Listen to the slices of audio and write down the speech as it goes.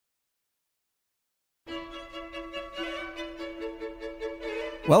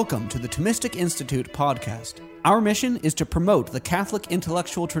Welcome to the Thomistic Institute podcast. Our mission is to promote the Catholic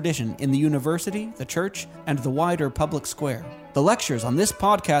intellectual tradition in the university, the church, and the wider public square. The lectures on this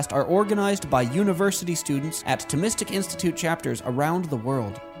podcast are organized by university students at Thomistic Institute chapters around the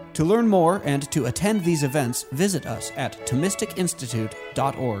world. To learn more and to attend these events, visit us at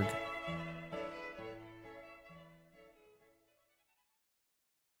ThomisticInstitute.org.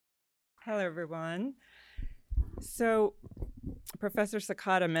 Hello, everyone. So, Professor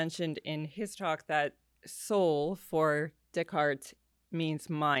Sakata mentioned in his talk that soul for Descartes means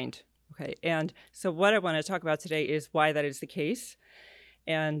mind. Okay, and so what I want to talk about today is why that is the case.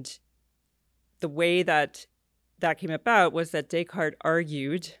 And the way that came about was that Descartes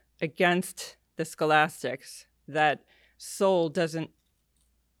argued against the scholastics that soul doesn't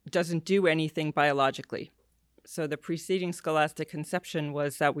do anything biologically. So the preceding scholastic conception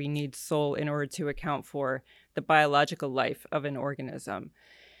was that we need soul in order to account for the biological life of an organism.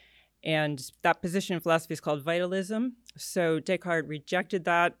 And that position in philosophy is called vitalism. So Descartes rejected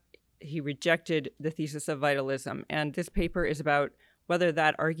that. He rejected the thesis of vitalism. And this paper is about whether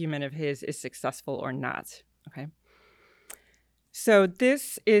that argument of his is successful or not. Okay. So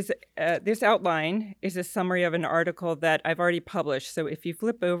this outline is a summary of an article that I've already published. So if you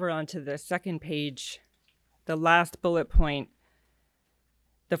flip over onto the second page, the last bullet point,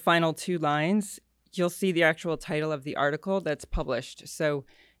 the final two lines, you'll see the actual title of the article that's published. So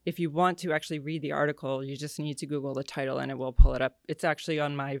if you want to actually read the article, you just need to Google the title and it will pull it up. It's actually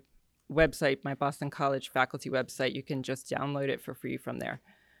on my website, my Boston College faculty website. You can just download it for free from there.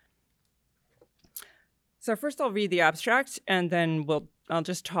 So first I'll read the abstract and then I'll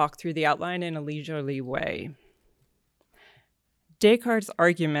just talk through the outline in a leisurely way. Descartes'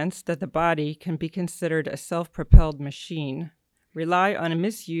 arguments that the body can be considered a self-propelled machine rely on a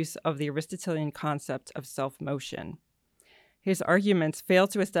misuse of the Aristotelian concept of self-motion. His arguments fail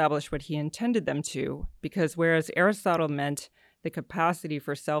to establish what he intended them to, because whereas Aristotle meant the capacity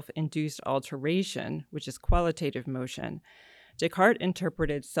for self-induced alteration, which is qualitative motion, Descartes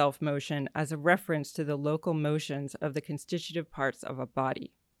interpreted self-motion as a reference to the local motions of the constitutive parts of a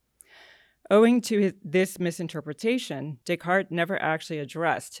body. Owing to this misinterpretation, Descartes never actually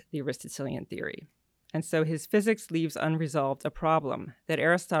addressed the Aristotelian theory. And so his physics leaves unresolved a problem that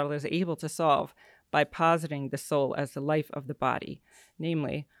Aristotle is able to solve by positing the soul as the life of the body.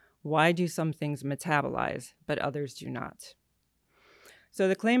 Namely, why do some things metabolize, but others do not? So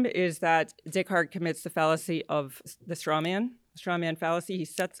the claim is that Descartes commits the fallacy of the straw man fallacy. He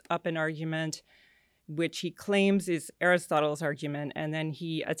sets up an argument which he claims is Aristotle's argument, and then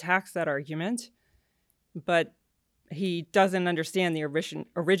he attacks that argument, but he doesn't understand the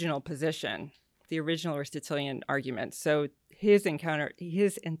original position, the original Aristotelian argument. So his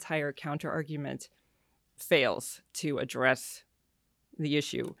entire counter-argument fails to address the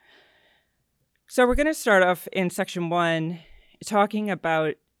issue. So we're going to start off in section 1 talking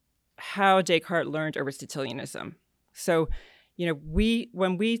about how Descartes learned Aristotelianism. So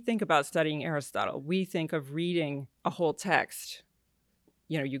when we think about studying Aristotle, we think of reading a whole text.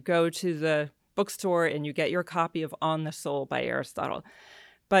 You go to the bookstore and you get your copy of On the Soul by Aristotle.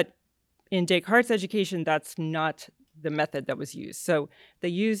 But in Descartes' education, that's not the method that was used. So they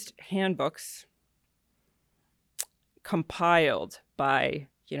used handbooks compiled by,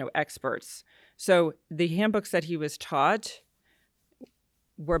 experts. So the handbooks that he was taught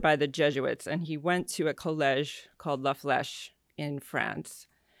were by the Jesuits, and he went to a college called La Flèche in France.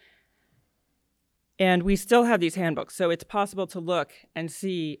 And we still have these handbooks, so it's possible to look and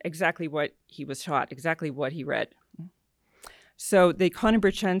see exactly what he was taught, exactly what he read. So the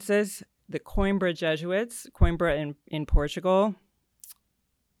Coimbrechenses, the Coimbra Jesuits, Coimbra in Portugal,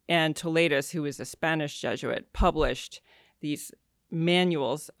 and Toledo, who is a Spanish Jesuit, published these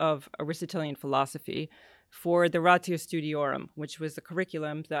manuals of Aristotelian philosophy for the Ratio Studiorum, which was the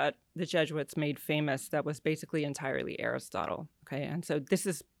curriculum that the Jesuits made famous that was basically entirely Aristotle. Okay, and so this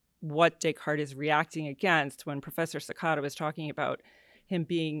is what Descartes is reacting against when Professor Sakata was talking about him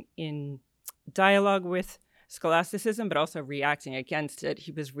being in dialogue with scholasticism, but also reacting against it.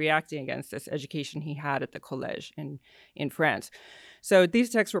 He was reacting against this education he had at the college in France. So these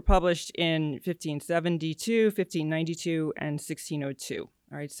texts were published in 1572, 1592, and 1602.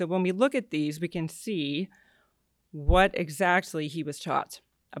 All right, so when we look at these, we can see what exactly he was taught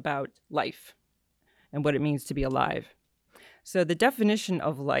about life and what it means to be alive. So the definition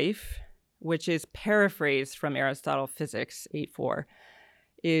of life, which is paraphrased from Aristotle Physics 8.4,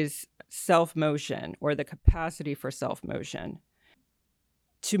 is self-motion, or the capacity for self-motion.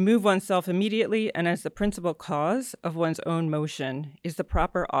 To move oneself immediately and as the principal cause of one's own motion is the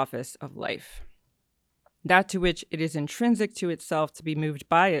proper office of life. That to which it is intrinsic to itself to be moved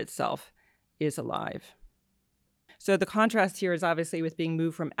by itself is alive. So the contrast here is obviously with being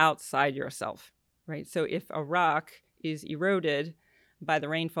moved from outside yourself, right? So if a rock is eroded by the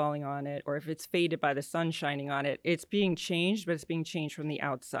rain falling on it, or if it's faded by the sun shining on it, it's being changed, but it's being changed from the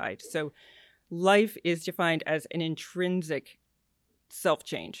outside. So life is defined as an intrinsic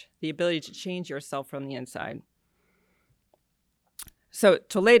self-change, the ability to change yourself from the inside. So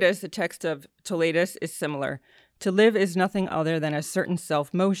Toletus, the text of Toletus is similar. To live is nothing other than a certain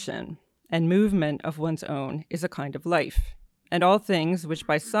self-motion, and movement of one's own is a kind of life. And all things which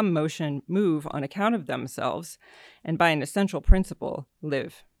by some motion move on account of themselves, and by an essential principle,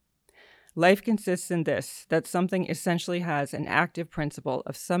 live. Life consists in this, that something essentially has an active principle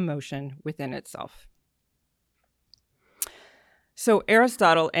of some motion within itself. So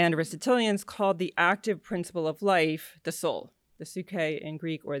Aristotle and Aristotelians called the active principle of life the soul, the psyche in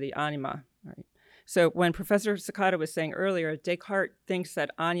Greek, or the anima. Right? So when Professor Cicada was saying earlier, Descartes thinks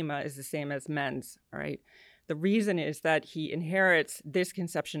that anima is the same as mens. Right? The reason is that he inherits this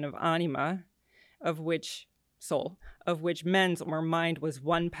conception of anima, of which soul, of which mens or mind was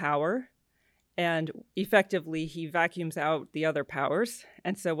one power, and effectively he vacuums out the other powers.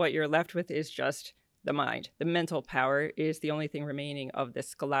 And so what you're left with is just the mind. The mental power is the only thing remaining of this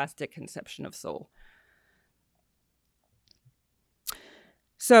scholastic conception of soul.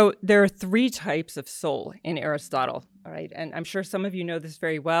 So there are three types of soul in Aristotle, all right? And I'm sure some of you know this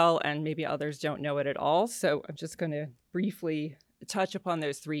very well, and maybe others don't know it at all. So I'm just going to briefly touch upon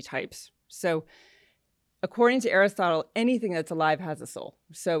those three types. So according to Aristotle, anything that's alive has a soul.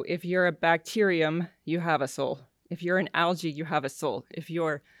 So if you're a bacterium, you have a soul. If you're an algae, you have a soul. If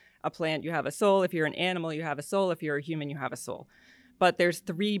you're a plant, you have a soul. If you're an animal, you have a soul. If you're a human, you have a soul. But there's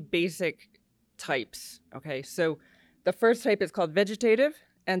three basic types, okay? So the first type is called vegetative,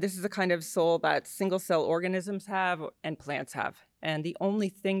 and this is a kind of soul that single-cell organisms have and plants have. And the only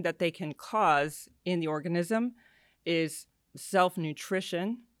thing that they can cause in the organism is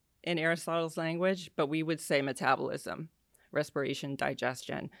self-nutrition in Aristotle's language, but we would say metabolism, respiration,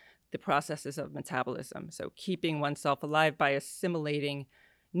 digestion, the processes of metabolism. So keeping oneself alive by assimilating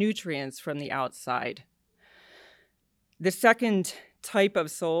nutrients from the outside. The second type of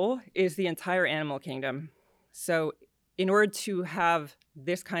soul is the entire animal kingdom. So in order to have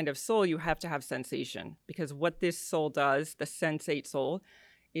this kind of soul, you have to have sensation, because what this soul does, the sensate soul,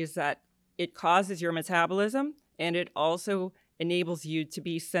 is that it causes your metabolism, and it also enables you to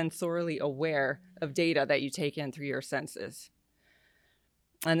be sensorially aware of data that you take in through your senses.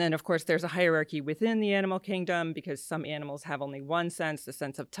 And then, of course, there's a hierarchy within the animal kingdom, because some animals have only one sense, the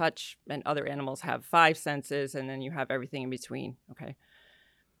sense of touch, and other animals have 5 senses, and then you have everything in between, okay?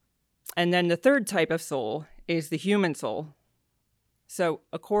 And then the third type of soul is the human soul. So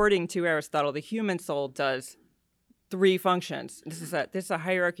according to Aristotle, the human soul does 3 functions. This is a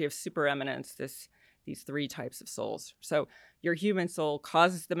hierarchy of supereminence, these 3 types of souls. So your human soul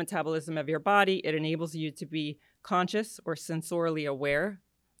causes the metabolism of your body. It enables you to be conscious or sensorially aware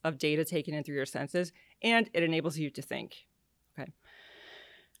of data taken in through your senses, and it enables you to think. Okay.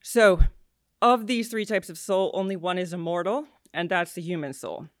 So of these 3 types of soul, only one is immortal, and that's the human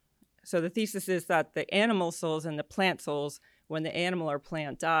soul. So the thesis is that the animal souls and the plant souls, when the animal or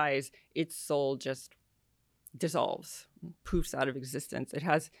plant dies, its soul just dissolves, poofs out of existence.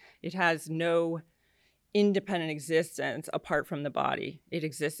 It has no independent existence apart from the body. It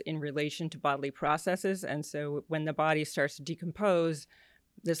exists in relation to bodily processes, and so when the body starts to decompose,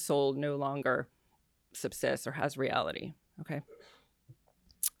 the soul no longer subsists or has reality, okay?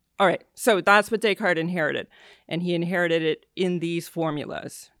 All right, so that's what Descartes inherited, and he inherited it in these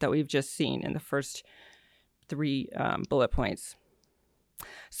formulas that we've just seen in the first 3 bullet points.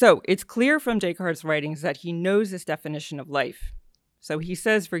 So it's clear from Descartes' writings that he knows this definition of life. So he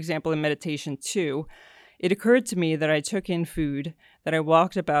says, for example, in Meditation 2, "It occurred to me that I took in food, that I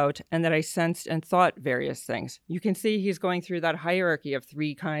walked about, and that I sensed and thought various things." You can see he's going through that hierarchy of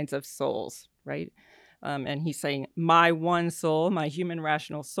 3 kinds of souls, right? And he's saying, my one soul, my human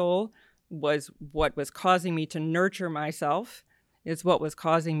rational soul, was what was causing me to nurture myself, is what was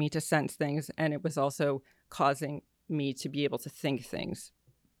causing me to sense things, and it was also causing me to be able to think things.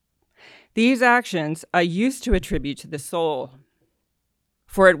 These actions I used to attribute to the soul,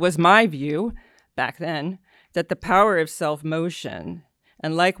 for it was my view, back then, that the power of self-motion,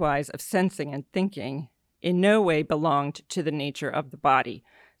 and likewise of sensing and thinking, in no way belonged to the nature of the body.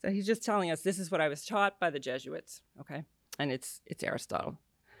 So he's just telling us this is what I was taught by the Jesuits, okay? And it's Aristotle.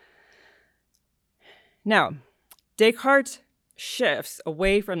 Now, Descartes shifts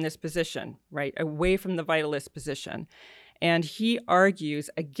away from this position, right? Away from the vitalist position. And he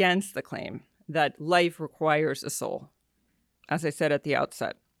argues against the claim that life requires a soul, as I said at the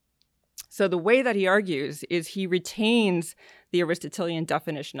outset. So the way that he argues is he retains the Aristotelian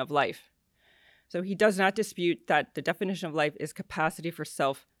definition of life. So he does not dispute that the definition of life is capacity for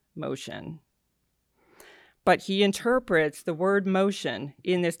self-motion. But he interprets the word motion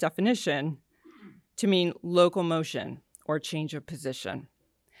in this definition to mean local motion or change of position.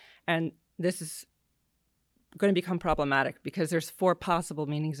 And this is going to become problematic because there's 4 possible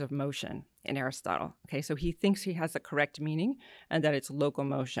meanings of motion in Aristotle. Okay, so he thinks he has the correct meaning and that it's local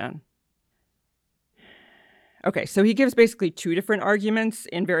motion. Okay, so he gives basically 2 different arguments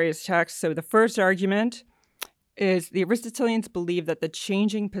in various texts. So the first argument is the Aristotelians believe that the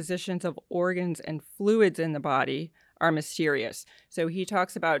changing positions of organs and fluids in the body are mysterious. So he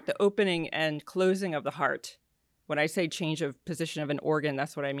talks about the opening and closing of the heart. When I say change of position of an organ,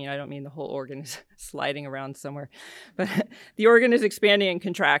 that's what I mean. I don't mean the whole organ is sliding around somewhere. But the organ is expanding and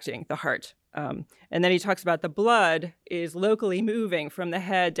contracting, the heart. And then he talks about the blood is locally moving from the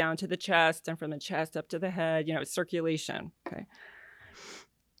head down to the chest and from the chest up to the head, circulation. Okay.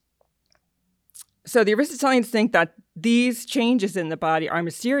 So the Aristotelians think that these changes in the body are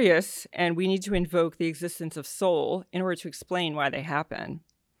mysterious, and we need to invoke the existence of soul in order to explain why they happen.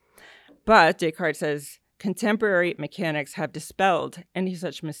 But Descartes says, contemporary mechanics have dispelled any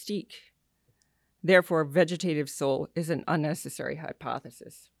such mystique. Therefore, vegetative soul is an unnecessary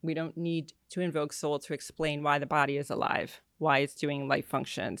hypothesis. We don't need to invoke soul to explain why the body is alive, why it's doing life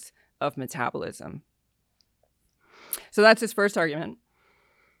functions of metabolism. So that's his first argument.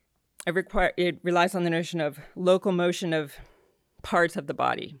 It relies on the notion of local motion of parts of the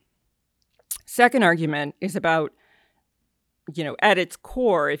body. Second argument is about, at its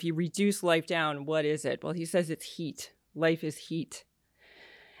core, if you reduce life down, what is it? Well, he says it's heat. Life is heat.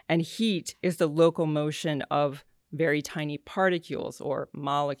 And heat is the local motion of very tiny particles or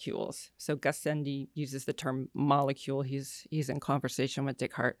molecules. So Gassendi uses the term molecule. He's in conversation with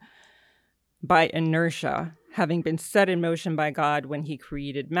Descartes. By inertia, having been set in motion by God when he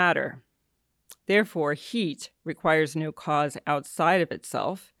created matter. Therefore, heat requires no cause outside of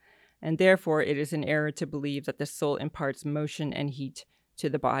itself, and therefore it is an error to believe that the soul imparts motion and heat to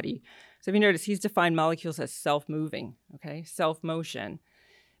the body. So if you notice, he's defined molecules as self-moving, okay, self-motion,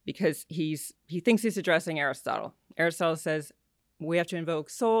 because he thinks he's addressing Aristotle. Aristotle says we have to invoke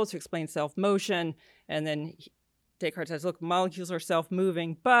soul to explain self-motion, and then Descartes says, look, molecules are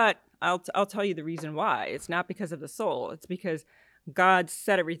self-moving, but I'll tell you the reason why. It's not because of the soul. It's because God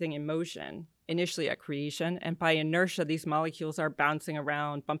set everything in motion initially at creation, and by inertia, these molecules are bouncing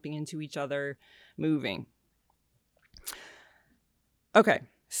around, bumping into each other, moving. Okay,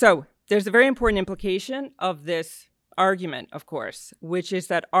 so there's a very important implication of this argument, of course, which is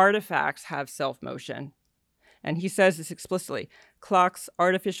that artifacts have self-motion. And he says this explicitly. Clocks,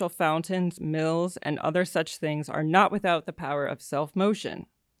 artificial fountains, mills, and other such things are not without the power of self-motion.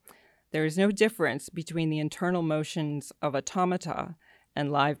 There is no difference between the internal motions of automata and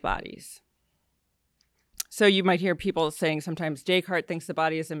live bodies. So you might hear people saying sometimes Descartes thinks the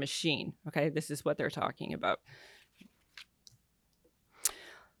body is a machine. Okay, this is what they're talking about.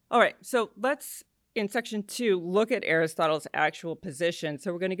 All right, so let's, in section 2, look at Aristotle's actual position.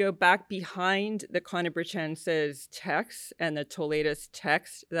 So we're going to go back behind the Conibrichenses text and the Toledas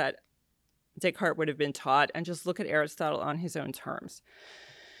text that Descartes would have been taught and just look at Aristotle on his own terms.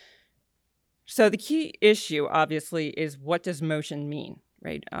 So the key issue, obviously, is what does motion mean,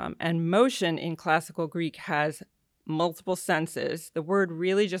 right? And motion in classical Greek has multiple senses. The word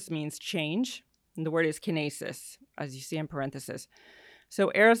really just means change, and the word is kinesis, as you see in parentheses. So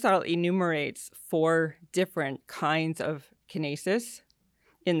Aristotle enumerates 4 different kinds of kinesis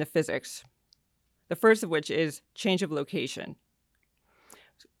in the physics. The first of which is change of location.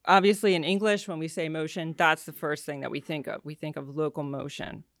 Obviously, in English, when we say motion, that's the first thing that we think of. We think of local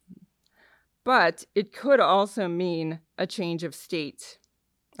motion. But it could also mean a change of state,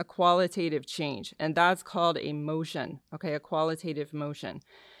 a qualitative change, and that's called a motion, okay, a qualitative motion.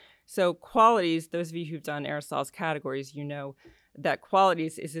 So qualities, those of you who've done Aristotle's categories, you know that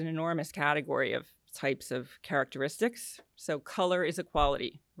qualities is an enormous category of types of characteristics. So color is a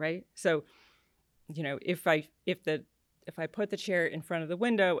quality, right? So, if I put the chair in front of the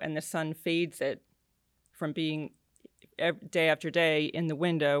window and the sun fades it from being day after day in the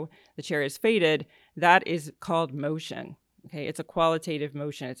window, the chair is faded, that is called motion. Okay, it's a qualitative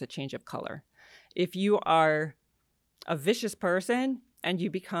motion. It's a change of color. If you are a vicious person and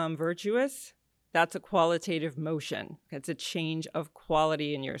you become virtuous, that's a qualitative motion. It's a change of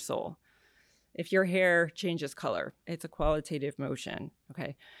quality in your soul. If your hair changes color, it's a qualitative motion.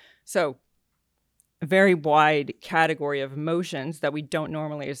 Okay, so a very wide category of emotions that we don't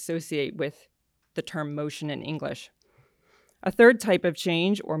normally associate with the term motion in English. A third type of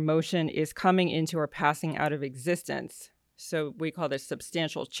change or motion is coming into or passing out of existence. So we call this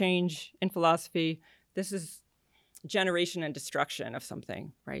substantial change in philosophy. This is generation and destruction of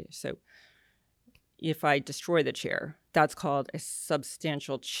something, right? So if I destroy the chair, that's called a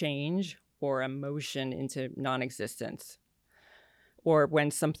substantial change or a motion into non-existence. Or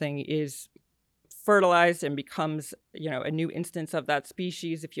when something is fertilized and becomes, a new instance of that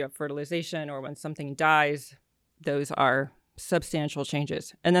species, if you have fertilization, or when something dies, those are substantial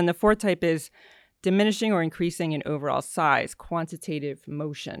changes. And then the fourth type is diminishing or increasing in overall size, quantitative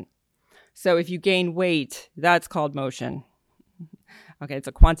motion. So if you gain weight, that's called motion. Okay, it's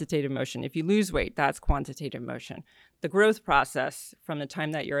a quantitative motion. If you lose weight, that's quantitative motion. The growth process from the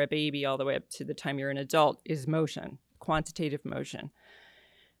time that you're a baby all the way up to the time you're an adult is motion, quantitative motion.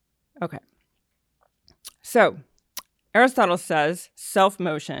 Okay. So Aristotle says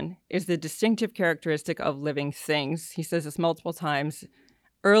self-motion is the distinctive characteristic of living things. He says this multiple times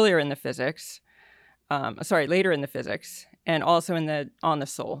later in the physics, and also in the On the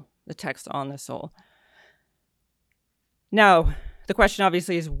Soul, the text On the Soul. Now, the question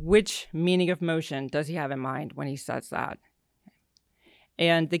obviously is, which meaning of motion does he have in mind when he says that?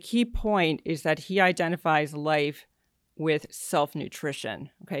 And the key point is that he identifies life with self-nutrition,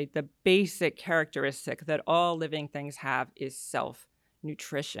 okay? The basic characteristic that all living things have is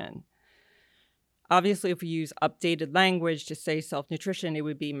self-nutrition. Obviously, if we use updated language to say self-nutrition, it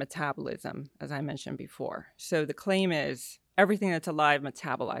would be metabolism, as I mentioned before. So the claim is everything that's alive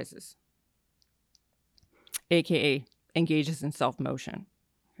metabolizes, aka engages in self-motion.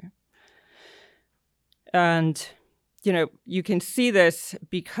 Okay? And, you can see this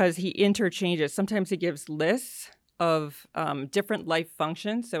because he interchanges. Sometimes he gives lists of different life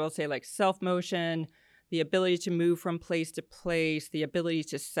functions. So I'll say like self-motion, the ability to move from place to place, the ability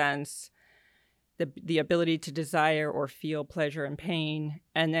to sense, the ability to desire or feel pleasure and pain.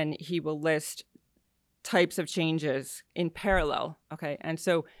 And then he will list types of changes in parallel, okay? And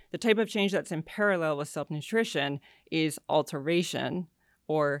so the type of change that's in parallel with self-nutrition is alteration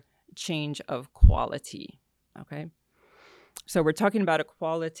or change of quality, okay? So we're talking about a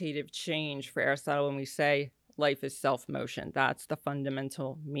qualitative change for Aristotle when we say life is self-motion. That's the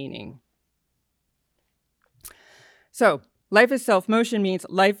fundamental meaning. So life is self-motion means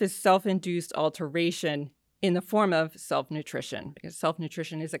life is self-induced alteration in the form of self-nutrition, because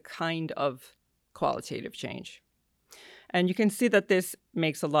self-nutrition is a kind of qualitative change. And you can see that this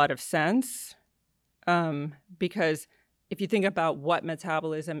makes a lot of sense because if you think about what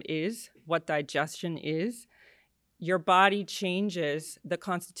metabolism is, what digestion is, your body changes the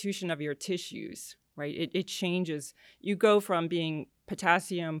constitution of your tissues, right? It changes. You go from being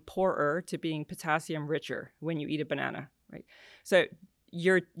potassium poorer to being potassium richer when you eat a banana, right? So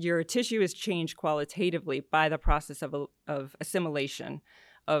your tissue is changed qualitatively by the process of assimilation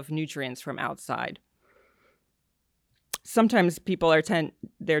of nutrients from outside. Sometimes people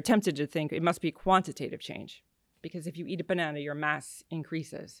they're tempted to think it must be quantitative change, because if you eat a banana, your mass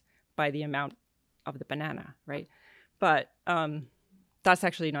increases by the amount of the banana, right? But that's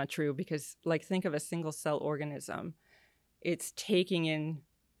actually not true, because think of a single cell organism. It's taking in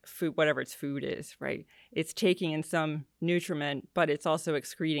food, whatever its food is, right? It's taking in some nutriment, but it's also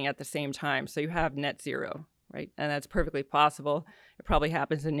excreting at the same time. So you have net zero, right? And that's perfectly possible. It probably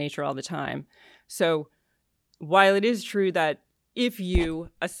happens in nature all the time. So while it is true that if you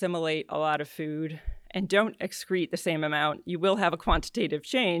assimilate a lot of food and don't excrete the same amount, you will have a quantitative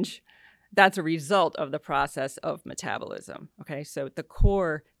change. That's a result of the process of metabolism, okay? So the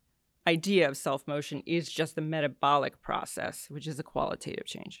core idea of self-motion is just the metabolic process, which is a qualitative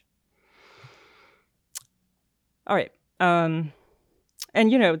change. All right. And,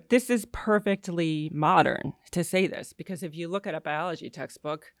 this is perfectly modern to say this, because if you look at a biology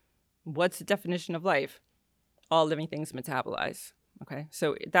textbook, what's the definition of life? All living things metabolize, okay?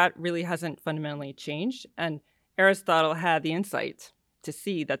 So that really hasn't fundamentally changed. And Aristotle had the insight to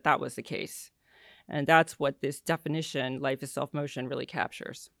see that that was the case. And that's what this definition, life is self-motion, really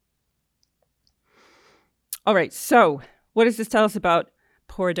captures. All right, so what does this tell us about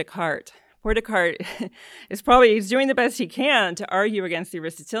poor Descartes? Poor Descartes he's doing the best he can to argue against the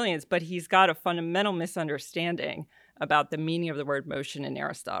Aristotelians, but he's got a fundamental misunderstanding about the meaning of the word motion in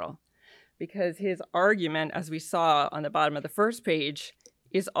Aristotle. Because his argument, as we saw on the bottom of the first page,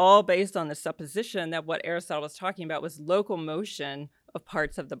 is all based on the supposition that what Aristotle was talking about was local motion of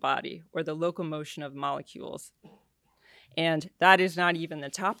parts of the body, or the local motion of molecules. And that is not even the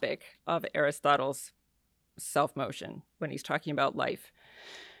topic of Aristotle's self-motion when he's talking about life.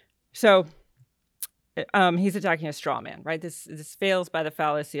 So he's attacking a straw man, right? This fails by the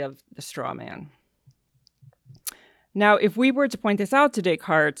fallacy of the straw man. Now, if we were to point this out to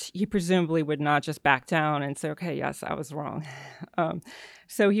Descartes, he presumably would not just back down and say, okay, yes, I was wrong.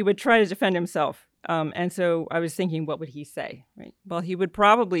 So he would try to defend himself. And so I was thinking, what would he say? Right? Well, he would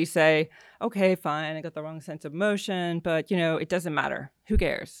probably say, okay, fine, I got the wrong sense of motion, but, it doesn't matter. Who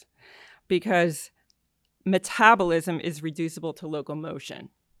cares? Because metabolism is reducible to locomotion.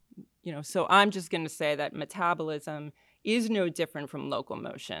 So I'm just going to say that metabolism is no different from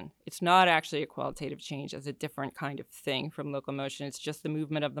locomotion. It's not actually a qualitative change as a different kind of thing from locomotion. It's just the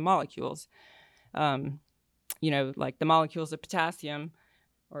movement of the molecules. Like the molecules of potassium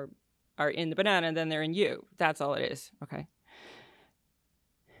are in the banana and then they're in you. That's all it is, okay?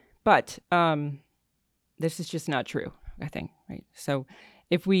 But this is just not true, I think, right? So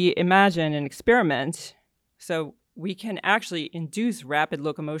if we imagine an experiment, so we can actually induce rapid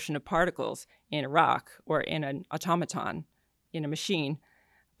locomotion of particles in a rock or in an automaton, in a machine,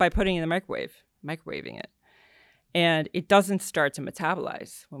 by putting it in the microwaving it. And it doesn't start to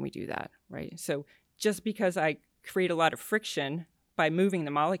metabolize when we do that, right? So just because I create a lot of friction by moving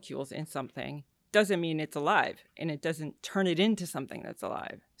the molecules in something doesn't mean it's alive, and it doesn't turn it into something that's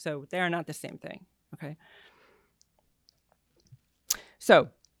alive. So they are not the same thing, okay? So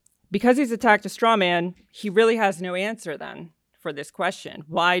because he's attacked a straw man, he really has no answer then for this question.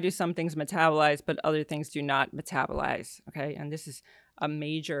 Why do some things metabolize but other things do not metabolize? Okay, and this is a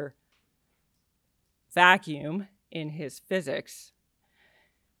major vacuum in his physics.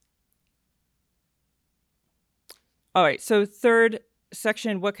 All right, so third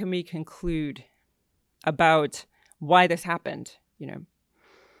section, what can we conclude about why this happened?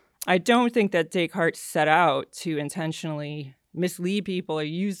 I don't think that Descartes set out to intentionally mislead people or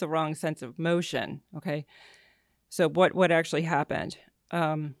use the wrong sense of motion, okay? So what actually happened?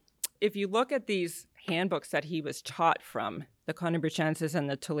 If you look at these handbooks that he was taught from, the Conimbrechensis and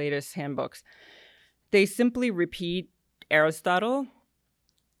the Toletus handbooks, they simply repeat Aristotle,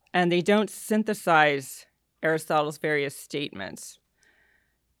 and they don't synthesize Aristotle's various statements.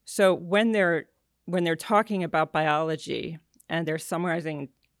 So when they're talking about biology and they're summarizing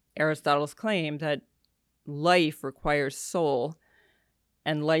Aristotle's claim that life requires soul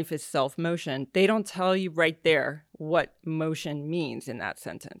and life is self-motion, they don't tell you right there what motion means in that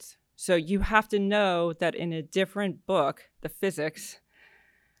sentence. So you have to know that in a different book, the physics,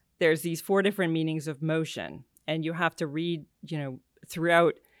 there's these 4 different meanings of motion, and you have to read,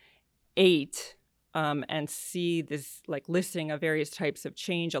 throughout 8 and see this like listing of various types of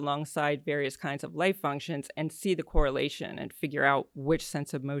change alongside various kinds of life functions and see the correlation and figure out which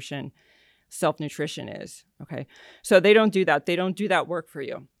sense of motion self-nutrition is, okay? So they don't do that. They don't do that work for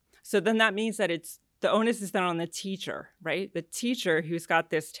you. So then that means that the onus is then on the teacher, right? The teacher who's got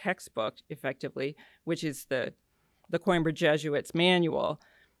this textbook, effectively, which is the Coimbra Jesuits manual,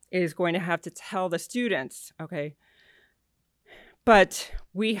 is going to have to tell the students, okay? But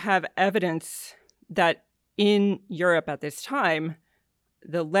we have evidence that in Europe at this time,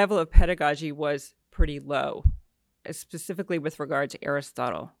 the level of pedagogy was pretty low, specifically with regard to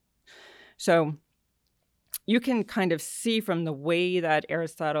Aristotle. So you can kind of see from the way that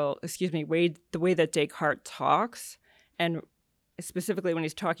the way that Descartes talks, and specifically when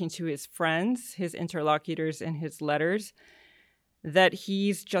he's talking to his friends, his interlocutors in his letters, that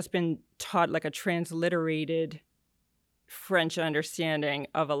he's just been taught like a transliterated French understanding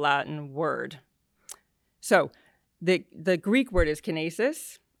of a Latin word. So the Greek word is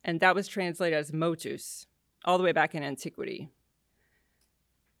kinesis, and that was translated as motus all the way back in antiquity.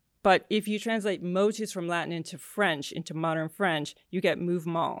 But if you translate motus from Latin into French, into modern French, you get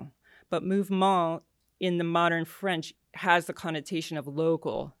mouvement. But mouvement in the modern French has the connotation of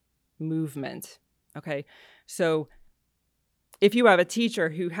local movement, okay? So if you have a teacher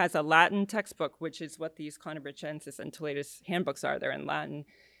who has a Latin textbook, which is what these Conimbrechensis and Toletus handbooks are, they're in Latin,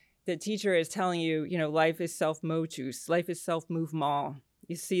 the teacher is telling you, life is self-motus, life is self-mouvement.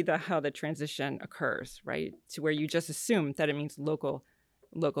 You see how the transition occurs, right? To where you just assume that it means local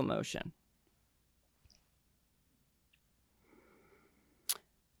motion.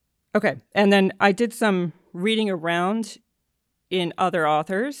 Okay, and then I did some reading around in other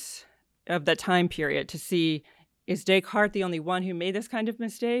authors of that time period to see, is Descartes the only one who made this kind of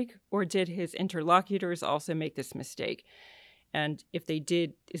mistake, or did his interlocutors also make this mistake? And if they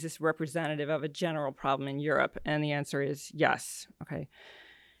did, is this representative of a general problem in Europe? And the answer is yes. Okay,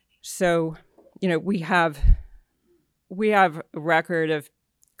 so we have a record of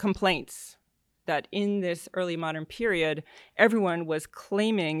complaints that in this early modern period, everyone was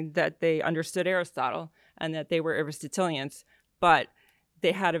claiming that they understood Aristotle and that they were Aristotelians, but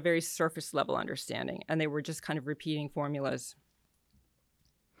they had a very surface level understanding and they were just kind of repeating formulas.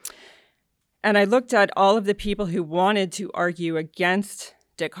 And I looked at all of the people who wanted to argue against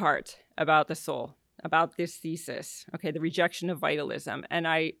Descartes about the soul, about this thesis, okay, the rejection of vitalism. And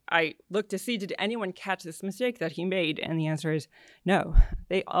I looked to see, did anyone catch this mistake that he made? And the answer is no.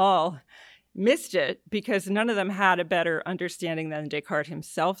 They all missed it because none of them had a better understanding than Descartes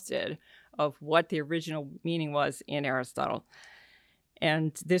himself did of what the original meaning was in Aristotle.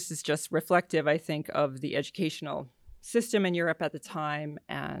 And this is just reflective, I think, of the educational system in Europe at the time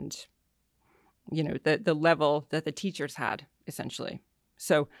and, you know, the level that the teachers had, essentially.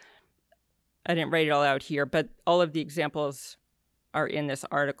 So I didn't write it all out here, but all of the examples are in this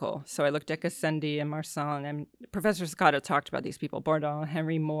article. So I looked at Gassendi and Marsan, and Professor Scotto talked about these people, Bourdon,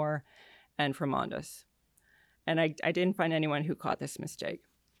 Henry Moore, and Fromondus. And I didn't find anyone who caught this mistake.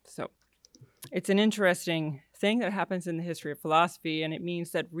 So it's an interesting thing that happens in the history of philosophy, and it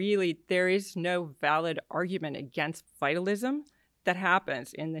means that really there is no valid argument against vitalism that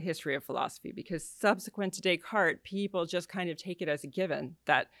happens in the history of philosophy, because subsequent to Descartes, people just kind of take it as a given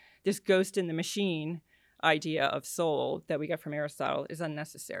that this ghost in the machine idea of soul that we get from Aristotle is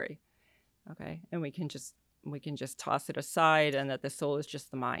unnecessary. Okay, and we can just toss it aside, and that the soul is just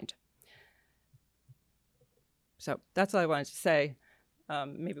the mind. So that's all I wanted to say.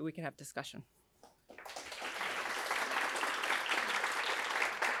 Maybe we can have discussion.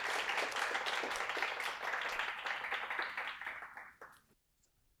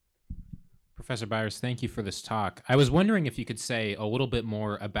 Professor Byers, thank you for this talk. I was wondering if you could say a little bit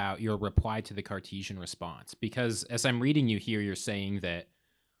more about your reply to the Cartesian response, because as I'm reading you here, you're saying that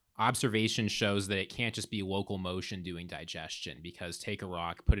observation shows that it can't just be local motion doing digestion, because take a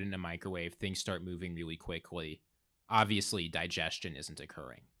rock, put it in a microwave, things start moving really quickly. Obviously, digestion isn't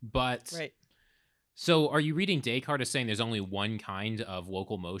occurring. But right. So are you reading Descartes as saying there's only one kind of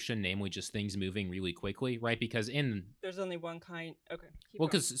local motion, namely just things moving really quickly, right? Because there's only one kind. Okay. Well,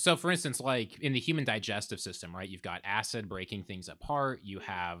 because so for instance, like in the human digestive system, right? You've got acid breaking things apart. You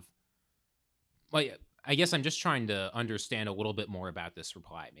have, like, I guess I'm just trying to understand a little bit more about this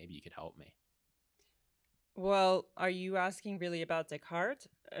reply. Maybe you could help me. Well, are you asking really about Descartes?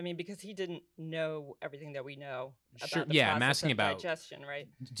 I mean, because he didn't know everything that we know about the I'm process asking of about digestion, right?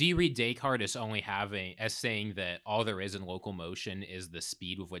 Do you read Descartes as only as saying that all there is in local motion is the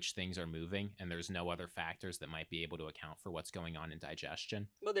speed with which things are moving, and there's no other factors that might be able to account for what's going on in digestion?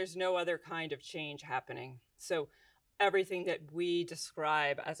 Well, there's no other kind of change happening. So everything that we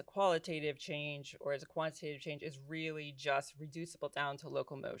describe as a qualitative change or as a quantitative change is really just reducible down to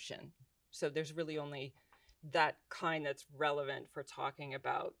local motion. So there's really only that kind that's relevant for talking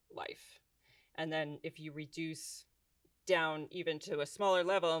about life. And then if you reduce down even to a smaller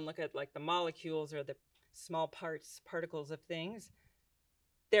level and look at like the molecules or the small particles of things,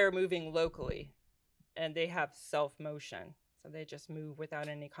 they're moving locally and they have self-motion. So they just move without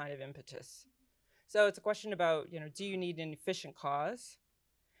any kind of impetus. So it's a question about, do you need an efficient cause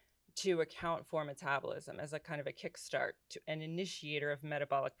to account for metabolism as a kind of a kickstart to an initiator of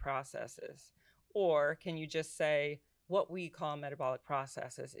metabolic processes? Or can you just say what we call metabolic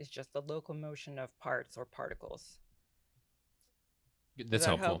processes is just the local motion of parts or particles? That's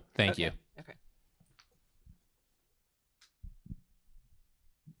helpful. Help? Thank you. Okay.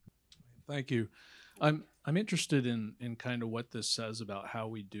 Thank you. I'm interested in kind of what this says about how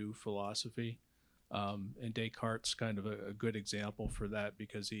we do philosophy. And Descartes' kind of a good example for that,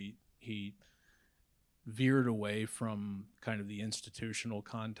 because he veered away from kind of the institutional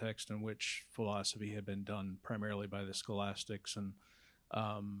context in which philosophy had been done primarily by the scholastics, and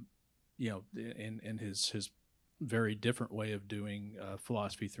in his very different way of doing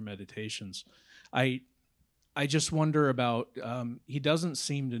philosophy through meditations. I just wonder about, he doesn't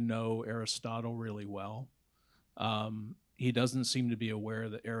seem to know Aristotle really well. He doesn't seem to be aware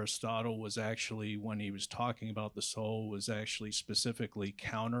that Aristotle was actually, when he was talking about the soul, was actually specifically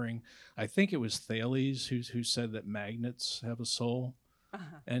countering. I think it was Thales who said that magnets have a soul.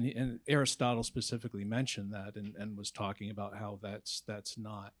 Uh-huh. And Aristotle specifically mentioned that and was talking about how that's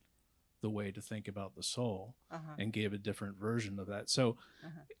not the way to think about the soul, uh-huh. and gave a different version of that. So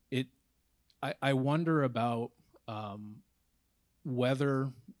uh-huh. I wonder about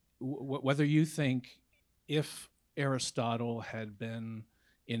whether you think if Aristotle had been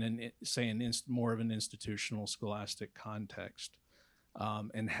in more of an institutional scholastic context,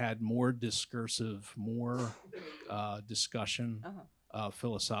 and had more discursive, more discussion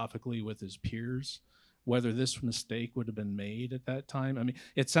philosophically with his peers, whether this mistake would have been made at that time. I mean,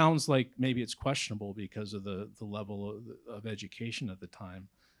 it sounds like maybe it's questionable because of the level of education at the time,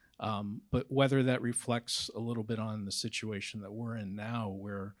 but whether that reflects a little bit on the situation that we're in now,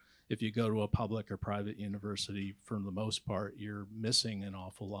 where if you go to a public or private university, for the most part, you're missing an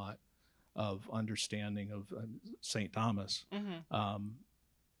awful lot of understanding of St. Thomas. Mm-hmm.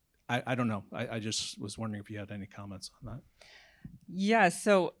 I don't know. I just was wondering if you had any comments on that. Yeah,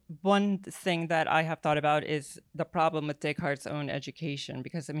 so one thing that I have thought about is the problem with Descartes' own education,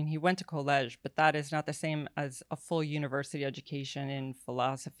 because I mean, he went to college, but that is not the same as a full university education in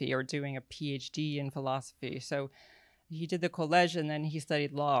philosophy or doing a PhD in philosophy. So he did the college and then he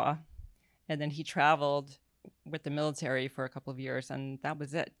studied law, and then he traveled with the military for a couple of years, and that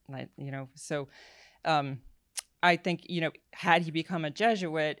was it. So I think, had he become a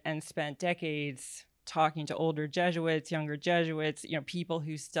Jesuit and spent decades talking to older Jesuits, younger Jesuits, people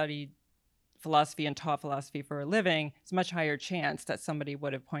who studied philosophy and taught philosophy for a living, it's a much higher chance that somebody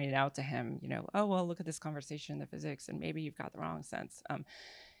would have pointed out to him, oh, well, look at this conversation in the physics, and maybe you've got the wrong sense.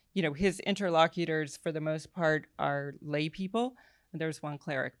 His interlocutors, for the most part, are lay people. There's one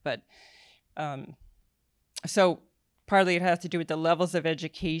cleric, but so partly it has to do with the levels of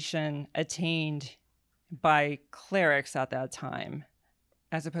education attained by clerics at that time,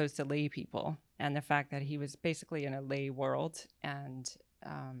 as opposed to lay people, and the fact that he was basically in a lay world. And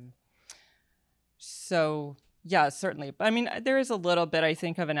so, yeah, certainly. But I mean, there is a little bit, I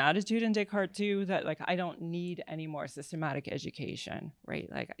think, of an attitude in Descartes too, that like, I don't need any more systematic education, right?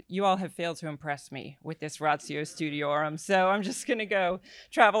 Like, you all have failed to impress me with this ratio studiorum, so I'm just going to go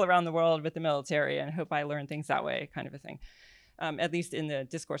travel around the world with the military and hope I learn things that way, kind of a thing. At least in the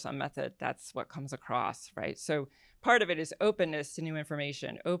discourse on method, that's what comes across, right? So part of it is openness to new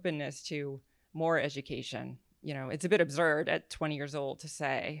information, openness to more education. It's a bit absurd at 20 years old to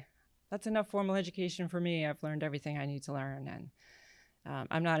say, that's enough formal education for me. I've learned everything I need to learn, and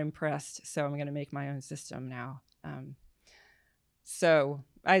I'm not impressed, so I'm going to make my own system now. So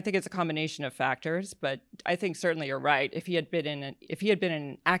I think it's a combination of factors, but I think certainly you're right. If he had been in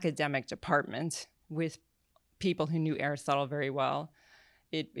an academic department with people who knew Aristotle very well,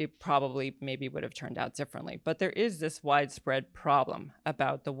 it probably maybe would have turned out differently. But there is this widespread problem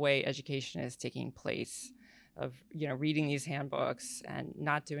about the way education is taking place, of reading these handbooks and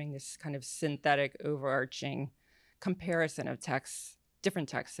not doing this kind of synthetic, overarching comparison of texts, different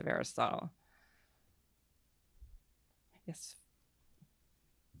texts of Aristotle. Yes.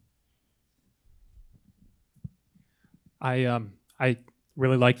 I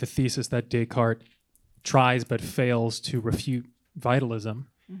really like the thesis that Descartes tries but fails to refute vitalism,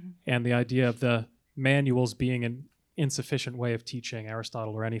 and the idea of the manuals being an insufficient way of teaching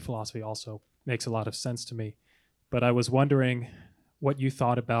Aristotle or any philosophy also makes a lot of sense to me. But I was wondering what you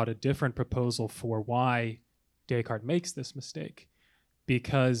thought about a different proposal for why Descartes makes this mistake,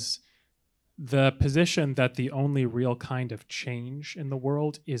 because the position that the only real kind of change in the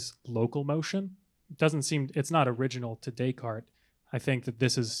world is local motion it's not original to Descartes. I think that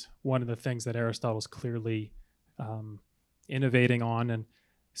this is one of the things that Aristotle's clearly innovating on and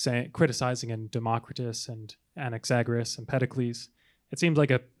criticizing in Democritus and Anaxagoras and Empedocles. It seems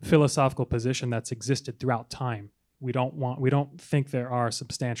like a philosophical position that's existed throughout time. We don't think there are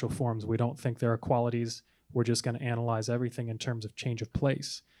substantial forms. We don't think there are qualities. We're just going to analyze everything in terms of change of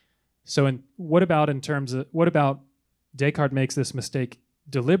place. So what about Descartes makes this mistake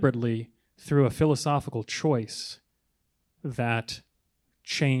deliberately through a philosophical choice that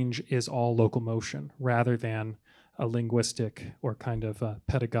change is all local motion rather than a linguistic or kind of a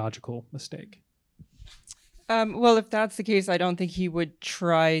pedagogical mistake? Well, if that's the case, I don't think he would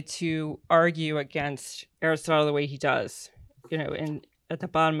try to argue against Aristotle the way he does. At the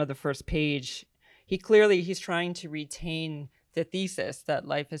bottom of the first page, he's trying to retain the thesis that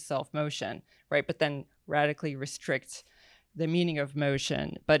life is self-motion, right? But then radically restrict the meaning of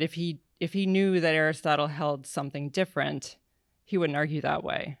motion. But if he knew that Aristotle held something different, he wouldn't argue that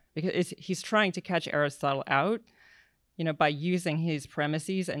way, because he's trying to catch Aristotle out, by using his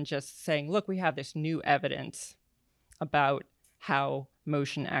premises and just saying, look, we have this new evidence about how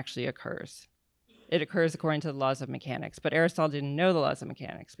motion actually occurs. It occurs according to the laws of mechanics, but Aristotle didn't know the laws of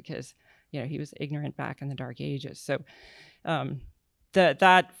mechanics because, he was ignorant back in the Dark Ages. So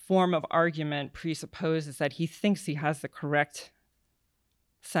that form of argument presupposes that he thinks he has the correct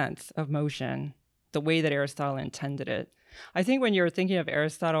sense of motion, the way that Aristotle intended it. I think when you're thinking of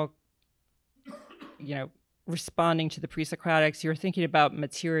Aristotle, responding to the pre-Socratics, you're thinking about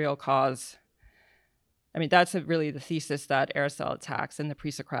material cause. I mean, that's really the thesis that Aristotle attacks in the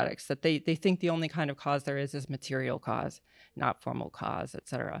pre-Socratics, that they think the only kind of cause there is material cause, not formal cause,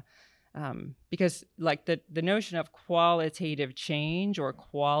 etc. Because like the notion of qualitative change or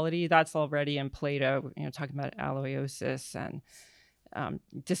quality, that's already in Plato, talking about aloiosis and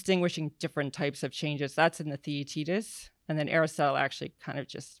distinguishing different types of changes. That's in the Theaetetus. And then Aristotle actually kind of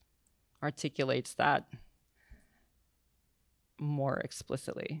just articulates that more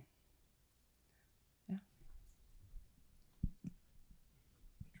explicitly.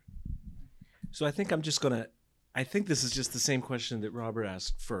 So I think I think this is just the same question that Robert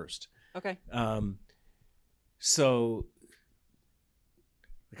asked first. Okay. So,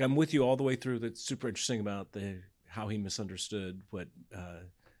 like, I'm with you all the way through. That's super interesting about how he misunderstood what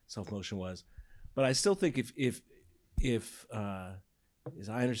self-motion was. But I still think if as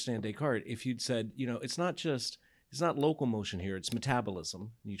I understand Descartes, if you'd said, it's not local motion here, it's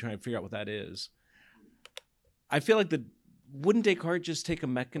metabolism, and you try and figure out what that is, I feel like wouldn't Descartes just take a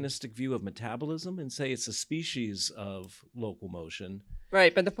mechanistic view of metabolism and say it's a species of local motion?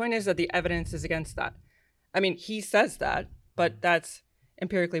 Right, but the point is that the evidence is against that. I mean, he says that, but that's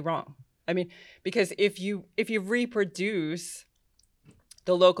empirically wrong. I mean, because if you reproduce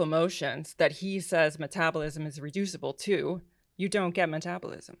the local motions that he says metabolism is reducible to, you don't get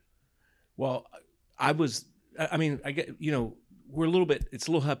metabolism. Well, I get, we're it's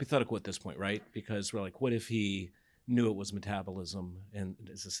a little hypothetical at this point, right? Because we're like, what if he knew it was metabolism and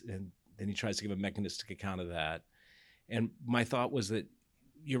then he tries to give a mechanistic account of that? And my thought was that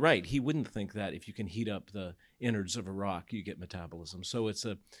you're right. He wouldn't think that if you can heat up the innards of a rock, you get metabolism. So it's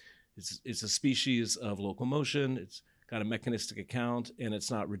a species of local motion. It's got a mechanistic account, and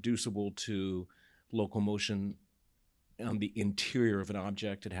it's not reducible to local motion on the interior of an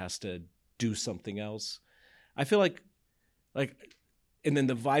object. It has to do something else. I feel like, and then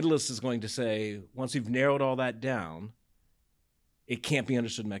the vitalist is going to say, once we've narrowed all that down, it can't be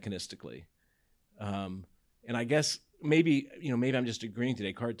understood mechanistically. And I guess maybe I'm just agreeing to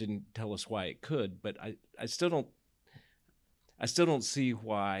Descartes didn't tell us why it could, but I still don't see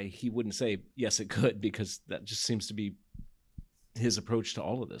why he wouldn't say yes it could, because that just seems to be his approach to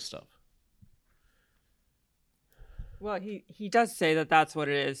all of this stuff. Well, he does say that that's what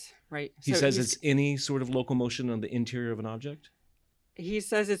it is, right? He says it's any sort of local motion on the interior of an object? He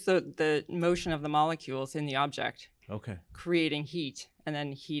says it's the motion of the molecules in the object. Okay. Creating heat, and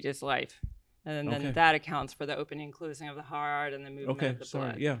then heat is life. And then that accounts for the opening and closing of the heart and the movement of the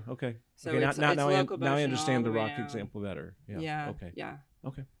blood. Yeah, okay. So okay, it's now I understand the rock down. example better. Yeah. Okay. Yeah.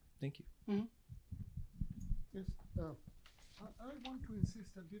 Okay. Thank you. Mm-hmm. Yes. I want to insist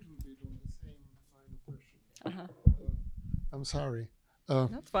a little bit on the same line of question. I'm sorry.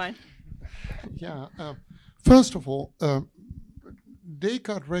 That's fine. Yeah. First of all,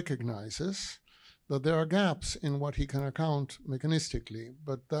 Descartes recognizes that there are gaps in what he can account mechanistically,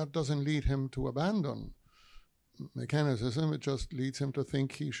 but that doesn't lead him to abandon mechanicism. It just leads him to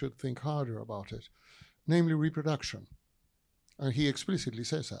think he should think harder about it, namely reproduction. And he explicitly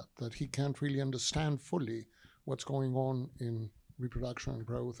says that he can't really understand fully what's going on in reproduction and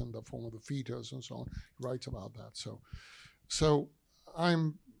growth and the form of the fetus and so on. He writes about that. So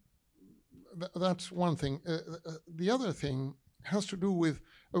that's one thing. The other thing has to do with,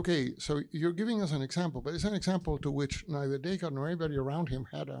 okay, so you're giving us an example, but it's an example to which neither Descartes nor anybody around him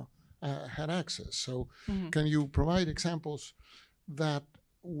had access. So can you provide examples that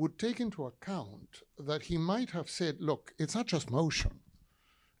would take into account that he might have said, look, it's not just motion,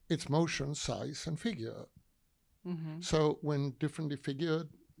 it's motion, size, and figure. So when differently figured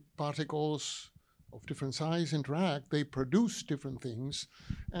particles of different size interact, they produce different things.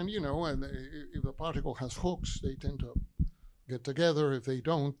 And, if a particle has hooks, they tend to get together. If they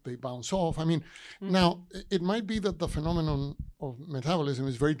don't, they bounce off. I mean, now, it might be that the phenomenon of metabolism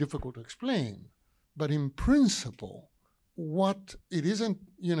is very difficult to explain, but in principle, what it isn't,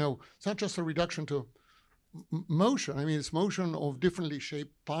 it's not just a reduction to motion. I mean, it's motion of differently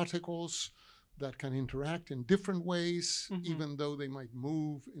shaped particles that can interact in different ways, even though they might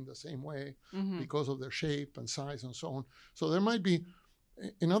move in the same way because of their shape and size and so on. So there might be,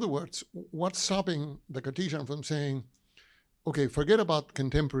 in other words, what's stopping the Cartesian from saying, okay, forget about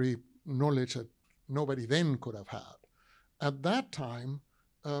contemporary knowledge that nobody then could have had. At that time,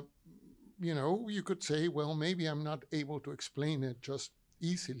 you could say, well, maybe I'm not able to explain it just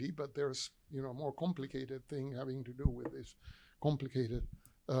easily, but there's, a more complicated thing having to do with this complicated.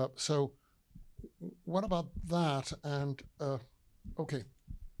 So what about that? And, okay.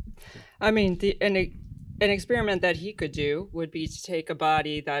 I mean, an experiment that he could do would be to take a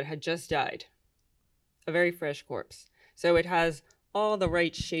body that had just died, a very fresh corpse. So it has all the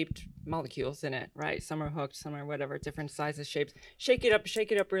right shaped molecules in it, right? Some are hooked, some are whatever, different sizes, shapes. Shake it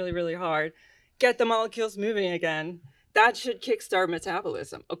up really, really hard. Get the molecules moving again. That should kickstart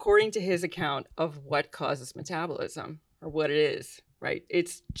metabolism, according to his account of what causes metabolism, or what it is, right?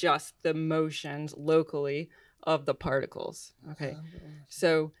 It's just the motions locally of the particles, okay?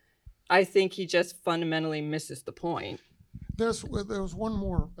 So I think he just fundamentally misses the point. There's one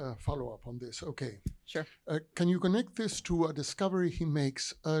more follow-up on this. Okay. Sure. Can you connect this to a discovery he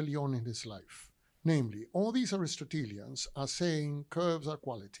makes early on in his life? Namely, all these Aristotelians are saying curves are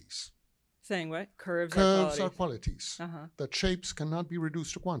qualities. Saying what? Curves Curves are are qualities. Uh-huh. That shapes cannot be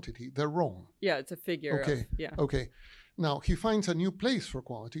reduced to quantity. They're wrong. Yeah, it's a figure. Okay. Yeah. Okay. Now, he finds a new place for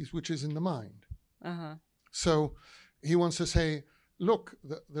qualities, which is in the mind. Uh-huh. So he wants to say, look,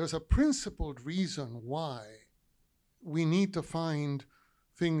 there's a principled reason why we need to find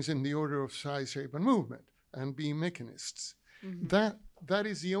things in the order of size, shape, and movement and be mechanists. Mm-hmm. That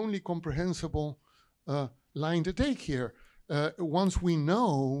is the only comprehensible line to take here. Once we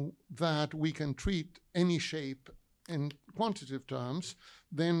know that we can treat any shape in quantitative terms,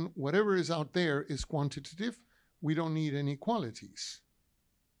 then whatever is out there is quantitative. We don't need any qualities.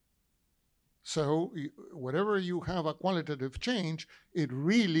 So whatever you have a qualitative change, it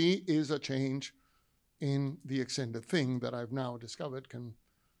really is a change in the extended thing that I've now discovered can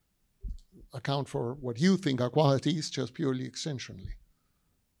account for what you think are qualities just purely extensionally.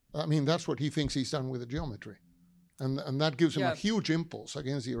 I mean, that's what he thinks he's done with the geometry. And that gives him a huge impulse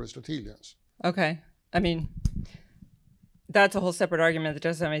against the Aristotelians. Okay. I mean, that's a whole separate argument that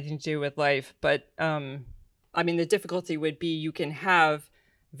doesn't have anything to do with life. But, I mean, the difficulty would be you can have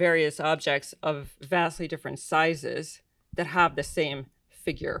various objects of vastly different sizes that have the same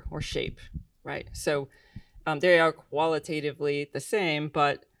figure or shape, right? So they are qualitatively the same,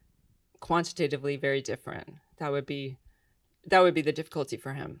 but quantitatively very different. That would be the difficulty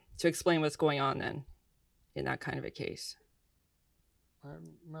for him to explain what's going on then in that kind of a case.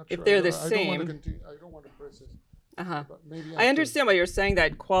 I'm not If sure. they're the I same. I don't want to press this. Uh-huh. But maybe I understand what you're saying,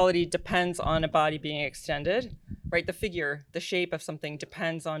 that quality depends on a body being extended, right? The figure, the shape of something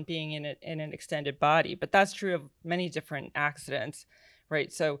depends on being in an extended body, but that's true of many different accidents,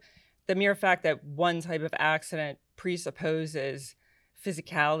 right? So the mere fact that one type of accident presupposes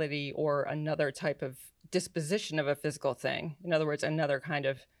physicality or another type of disposition of a physical thing, in other words, another kind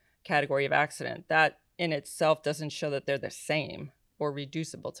of category of accident, that in itself doesn't show that they're the same or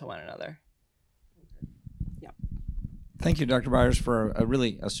reducible to one another. Yeah. Thank you, Dr. Byers, for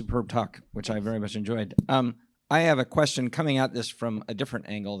a superb talk, which I very much enjoyed. I have a question coming at this from a different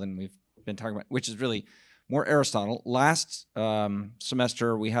angle than we've been talking about, which is really more Aristotle. Last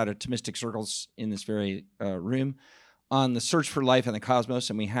semester, we had a Thomistic Circles in this very room on the search for life in the cosmos,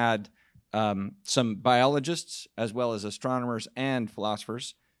 and we had some biologists as well as astronomers and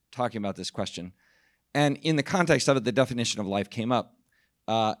philosophers talking about this question. And in the context of it, the definition of life came up.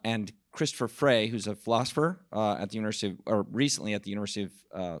 And Christopher Frey, who's a philosopher at the University of, or recently at the University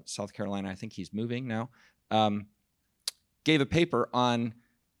of South Carolina, I think he's moving now, gave a paper on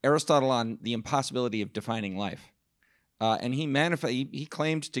Aristotle on the impossibility of defining life. And he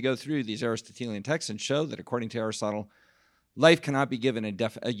claimed to go through these Aristotelian texts and show that according to Aristotle, life cannot be given a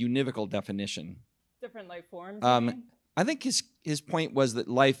univocal definition. Different life forms. I think his point was that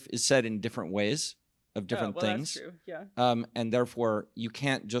life is said in different ways of different things. That's true. Yeah. And therefore, you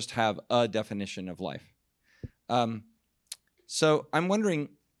can't just have a definition of life. So I'm wondering,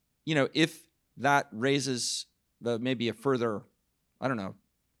 if that raises maybe a further,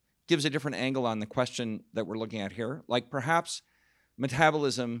 gives a different angle on the question that we're looking at here. Like perhaps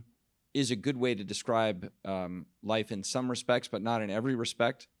metabolism is a good way to describe life in some respects, but not in every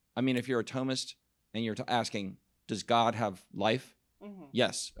respect. I mean, if you're a Thomist and you're asking, does God have life? Mm-hmm.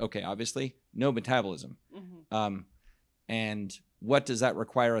 Yes. Okay, obviously. No metabolism. Mm-hmm. And what does that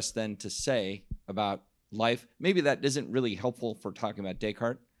require us then to say about life? Maybe that isn't really helpful for talking about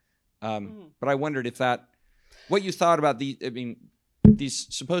Descartes. But I wondered if what you thought about these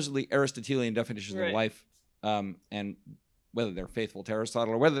supposedly Aristotelian definitions of life, and whether they're faithful to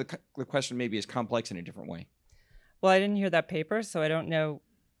Aristotle or whether the question maybe is complex in a different way. Well, I didn't hear that paper, so I don't know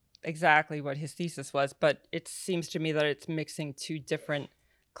exactly what his thesis was, but it seems to me that it's mixing two different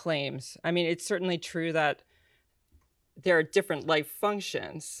claims. I mean, it's certainly true that there are different life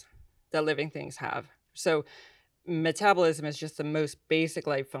functions that living things have. So metabolism is just the most basic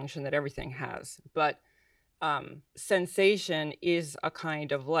life function that everything has. But sensation is a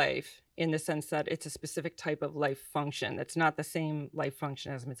kind of life in the sense that it's a specific type of life function that's not the same life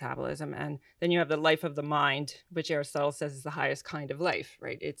function as metabolism. And then you have the life of the mind, which Aristotle says is the highest kind of life,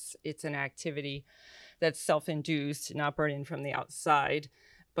 right? It's an activity that's self-induced, not brought in from the outside,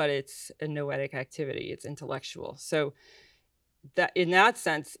 but it's a noetic activity. It's intellectual. So that in that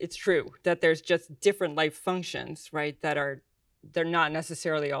sense, it's true that there's just different life functions, right? They're not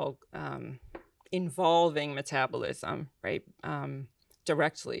necessarily all involving metabolism, right?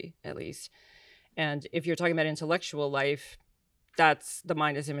 Directly, at least. And if you're talking about intellectual life, the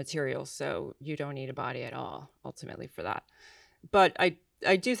mind is immaterial, so you don't need a body at all, ultimately, for that. But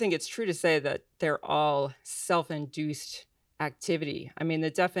I do think it's true to say that they're all self-induced activity. I mean,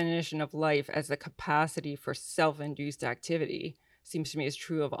 the definition of life as the capacity for self-induced activity seems to me is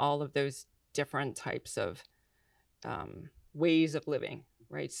true of all of those different types of ways of living,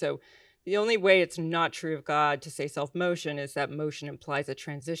 right? So the only way it's not true of God to say self-motion is that motion implies a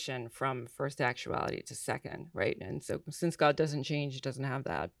transition from first actuality to second, right? And so since God doesn't change, he doesn't have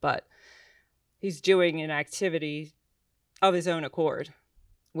that. But he's doing an activity of his own accord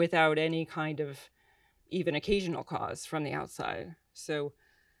without any kind of even occasional cause from the outside. So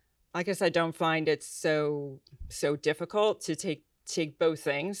I guess I don't find it so difficult to take both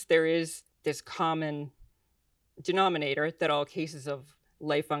things. There is this common denominator that all cases of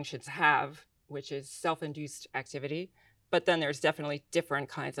life functions have, which is self-induced activity. But then there's definitely different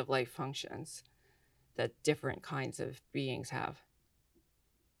kinds of life functions that different kinds of beings have.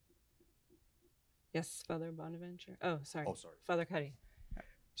 Yes, Father Bonaventure. Oh, sorry. Father Cuddy.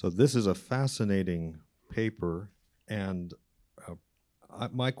 So this is a fascinating paper, and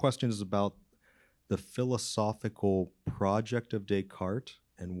my question is about the philosophical project of Descartes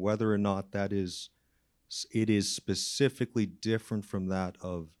and whether or not it is specifically different from that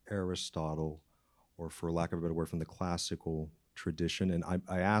of Aristotle, or for lack of a better word, from the classical tradition. And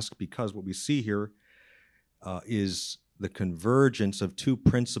I ask because what we see here is the convergence of two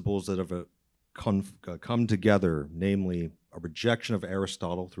principles that have come together, namely a rejection of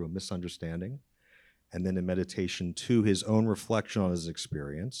Aristotle through a misunderstanding, and then in meditation to his own reflection on his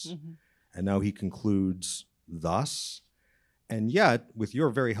experience. Mm-hmm. And now he concludes thus. And yet, with your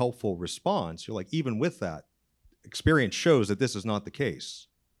very helpful response, you're like, even with that, experience shows that this is not the case.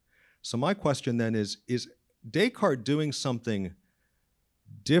 So my question then is Descartes doing something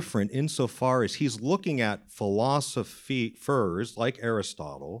different insofar as he's looking at philosophers like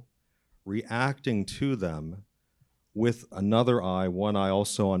Aristotle, reacting to them with another eye, one eye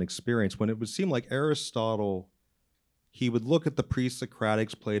also on experience, when it would seem like Aristotle, he would look at the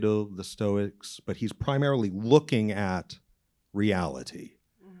pre-Socratics, Plato, the Stoics, but he's primarily looking at reality.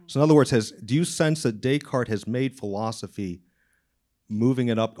 Mm-hmm. So in other words, do you sense that Descartes has made philosophy, moving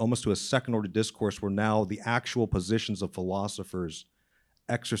it up almost to a second-order discourse where now the actual positions of philosophers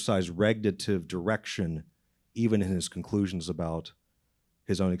exercise regulative direction even in his conclusions about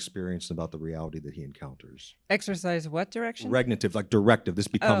his own experience and about the reality that he encounters? Exercise what direction? Regulative, like directive. This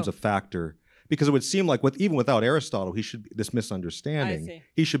becomes a factor. Because it would seem like even without Aristotle, this misunderstanding,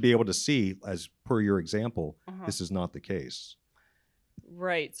 he should be able to see, as per your example, this is not the case.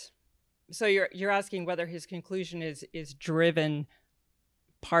 Right. So you're asking whether his conclusion is driven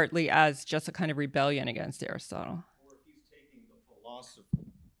partly as just a kind of rebellion against Aristotle.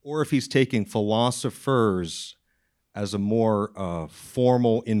 Or if he's taking philosophers as a more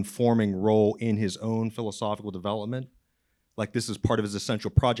formal, informing role in his own philosophical development. Like this is part of his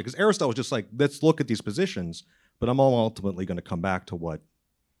essential project. Because Aristotle was just like, let's look at these positions, but I'm ultimately going to come back to what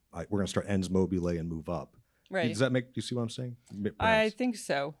we're going to start ens mobile and move up. Right. Does that do you see what I'm saying? Perhaps. I think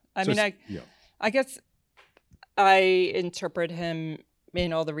so. I guess I interpret him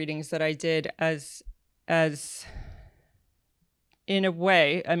in all the readings that I did as in a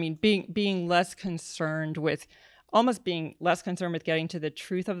way, I mean, being less concerned with getting to the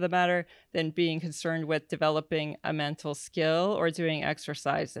truth of the matter than being concerned with developing a mental skill or doing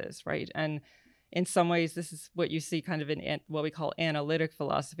exercises, right? And in some ways, this is what you see kind of in what we call analytic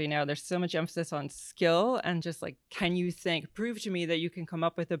philosophy now. There's so much emphasis on skill and just like, can you think? Prove to me that you can come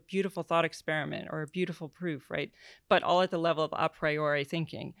up with a beautiful thought experiment or a beautiful proof, right? But all at the level of a priori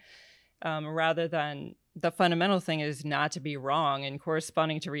thinking, rather than the fundamental thing is not to be wrong and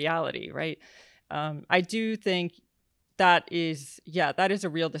corresponding to reality, right? I do think that is a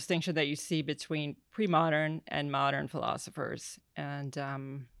real distinction that you see between pre-modern and modern philosophers. And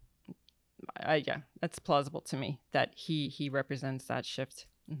that's plausible to me that he represents that shift.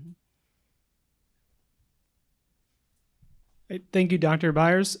 Mm-hmm. Thank you, Dr.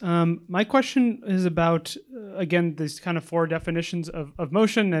 Byers. My question is about, again, these kind of four definitions of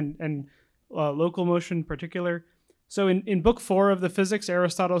motion and local motion in particular. So in book 4 of the Physics,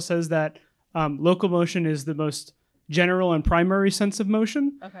 Aristotle says that local motion is the most general and primary sense of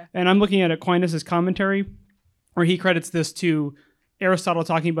motion. Okay. And I'm looking at Aquinas' commentary, where he credits this to Aristotle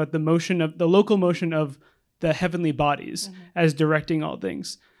talking about the local motion of the heavenly bodies as directing all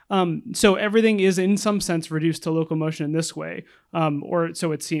things. So everything is in some sense reduced to local motion in this way, or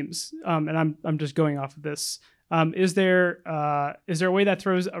so it seems. And I'm just going off of this. Is there a way that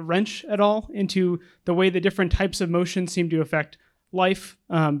throws a wrench at all into the way the different types of motion seem to affect life?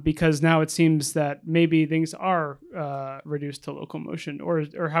 Because now it seems that maybe things are reduced to local motion,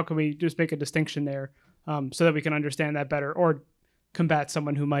 or how can we just make a distinction there so that we can understand that better, or combat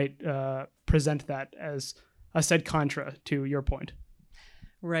someone who might present that as a said contra to your point?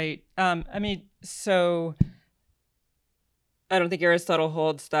 Right. So I don't think Aristotle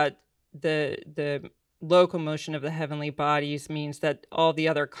holds that the locomotion of the heavenly bodies means that all the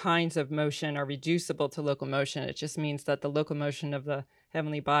other kinds of motion are reducible to locomotion. It just means that the locomotion of the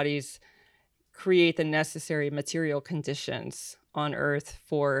heavenly bodies create the necessary material conditions on Earth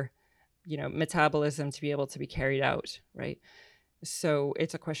for, metabolism to be able to be carried out, right? So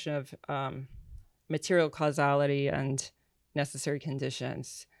it's a question of material causality and necessary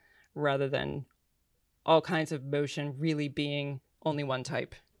conditions rather than all kinds of motion really being only one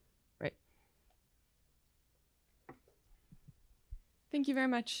type, right? Thank you very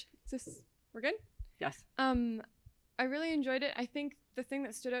much. We're good? Yes. I really enjoyed it. I think the thing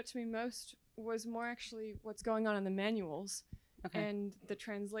that stood out to me most was more actually what's going on in the manuals and the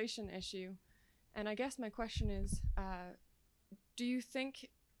translation issue. And I guess my question is, do you think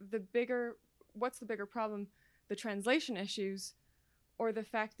what's the bigger problem, the translation issues or the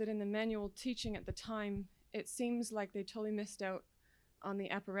fact that in the manual teaching at the time, it seems like they totally missed out on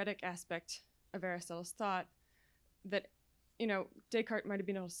the aporetic aspect of Aristotle's thought, that, Descartes might have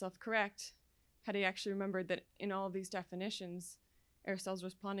been able to self-correct had he actually remembered that in all of these definitions, Aristotle's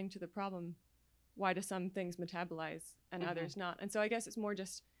responding to the problem, why do some things metabolize and others not? And so I guess it's more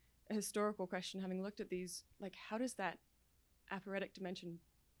just a historical question, having looked at these, like, how does that aporetic dimension,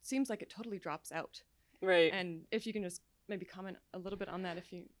 seems like it totally drops out. Right. And if you can just maybe comment a little bit on that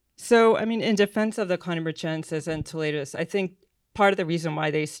if you... So, in defense of the Convergences and Toledos, I think part of the reason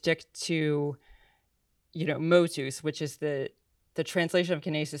why they stick to, motus, which is the translation of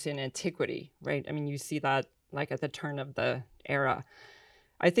kinesis in antiquity, right? You see that like at the turn of the era.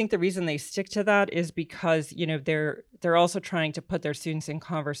 I think the reason they stick to that is because, they're also trying to put their students in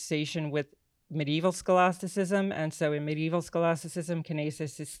conversation with medieval scholasticism. And so in medieval scholasticism,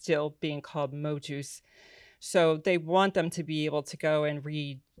 kinesis is still being called motus. So they want them to be able to go and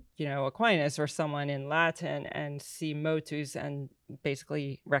read, Aquinas or someone in Latin and see motus and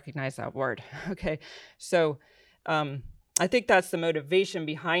basically recognize that word. Okay. So I think that's the motivation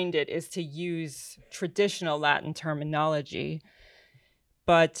behind it, is to use traditional Latin terminology.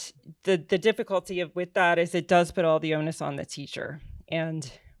 But the difficulty with that is it does put all the onus on the teacher.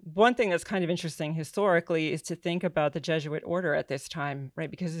 And one thing that's kind of interesting historically is to think about the Jesuit order at this time, right?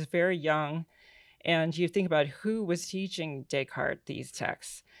 Because it's very young. And you think about who was teaching Descartes these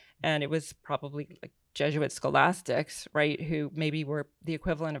texts. And it was probably like Jesuit scholastics, right? Who maybe were the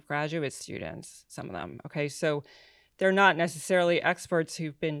equivalent of graduate students, some of them. Okay, so they're not necessarily experts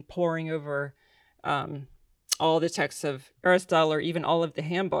who've been poring over all the texts of Aristotle or even all of the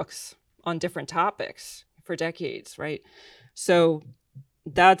handbooks on different topics for decades, right? So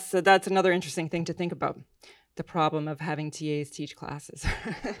that's another interesting thing to think about, the problem of having TAs teach classes.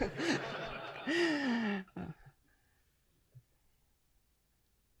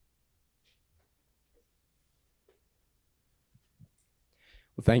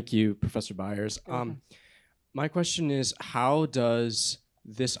 Well, thank you, Professor Byers. My question is, how does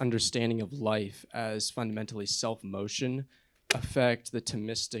this understanding of life as fundamentally self-motion affect the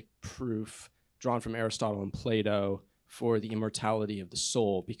Thomistic proof drawn from Aristotle and Plato for the immortality of the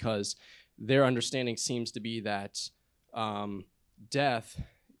soul? Because their understanding seems to be that death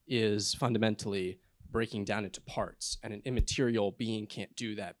is fundamentally breaking down into parts, and an immaterial being can't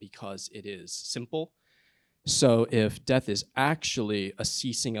do that because it is simple. So if death is actually a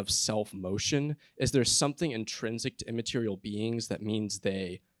ceasing of self-motion, is there something intrinsic to immaterial beings that means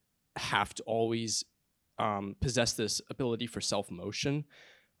they have to always possess this ability for self-motion?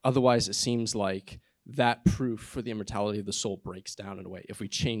 Otherwise, it seems like that proof for the immortality of the soul breaks down in a way if we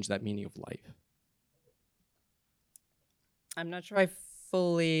change that meaning of life. I'm not sure I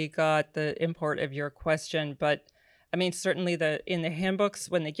fully got the import of your question, but certainly in the handbooks,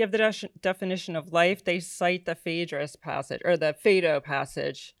 when they give the definition of life, they cite the Phaedrus passage or the Phaedo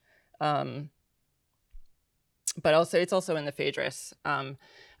passage, but it's also in the Phaedrus. I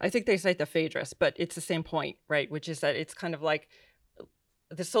think they cite the Phaedrus, but it's the same point, right? Which is that it's kind of like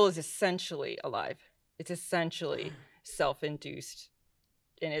the soul is essentially alive. It's essentially self-induced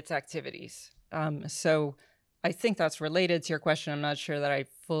in its activities. So I think that's related to your question. I'm not sure that I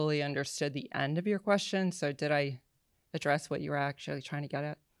fully understood the end of your question. So did I address what you were actually trying to get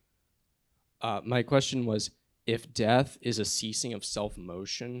at? My question was, if death is a ceasing of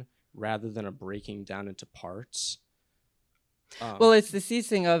self-motion rather than a breaking down into parts. Well, it's the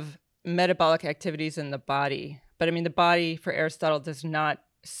ceasing of metabolic activities in the body. But the body for Aristotle does not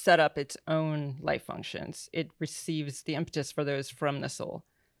set up its own life functions. It receives the impetus for those from the soul.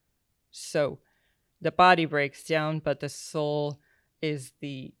 So the body breaks down, but the soul is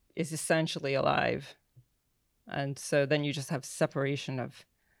essentially alive. And so then you just have separation of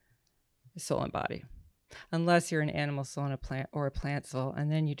the soul and body. unless you're an animal soul and a plant or a plant soul,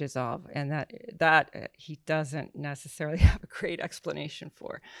 and then you dissolve. And that he doesn't necessarily have a great explanation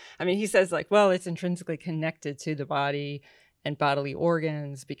for. I mean, he says like, well, it's intrinsically connected to the body and bodily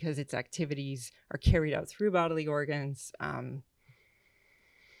organs because its activities are carried out through bodily organs.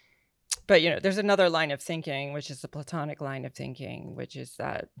 But, there's another line of thinking, which is the Platonic line of thinking, which is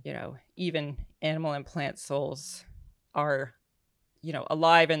that, even animal and plant souls are,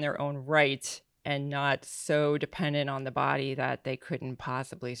 alive in their own right and not so dependent on the body that they couldn't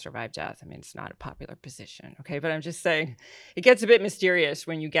possibly survive death. I mean, it's not a popular position, okay? But I'm just saying it gets a bit mysterious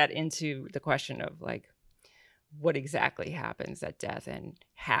when you get into the question of, like, what exactly happens at death and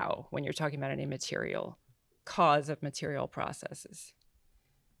how, when you're talking about an immaterial cause of material processes.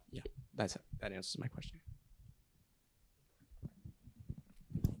 Yeah, that answers my question.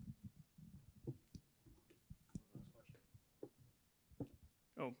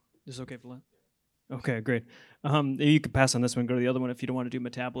 Oh, this is okay for Lynn? Okay, great. You could pass on this one, go to the other one if you don't want to do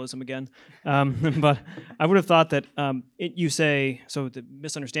metabolism again. But I would have thought that you say, so the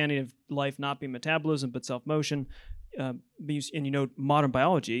misunderstanding of life not being metabolism but self-motion, and modern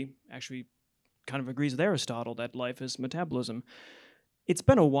biology actually kind of agrees with Aristotle that life is metabolism. It's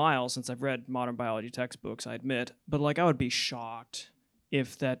been a while since I've read modern biology textbooks, I admit, but like I would be shocked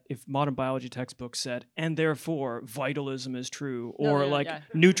if modern biology textbooks said, and therefore vitalism is true, or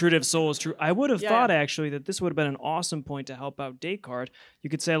nutritive soul is true. I would have thought actually that this would have been an awesome point to help out Descartes. You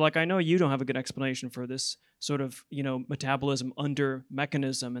could say, like, I know you don't have a good explanation for this sort of, metabolism under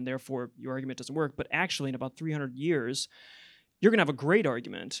mechanism, and therefore your argument doesn't work. But actually, in about 300 years, you're going to have a great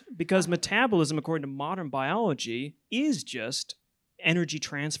argument, because metabolism, according to modern biology, is just energy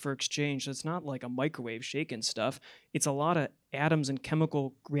transfer exchange. So it's not like a microwave shaking stuff. It's a lot of atoms and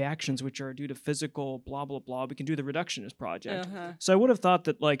chemical reactions which are due to physical blah, blah, blah. We can do the reductionist project. So I would have thought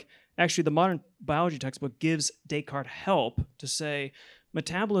that, like, actually the modern biology textbook gives Descartes help to say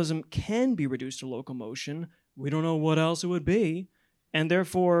metabolism can be reduced to locomotion. We don't know what else it would be. And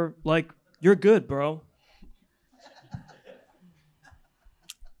therefore, like, you're good, bro.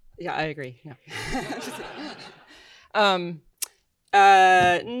 Yeah, I agree. Yeah.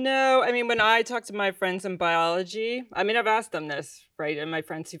 No, I mean, when I talk to my friends in biology, I mean, I've asked them this, right? And my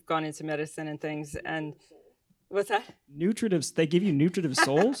friends who've gone into medicine and things, and what's that? Nutritives, they give you nutritive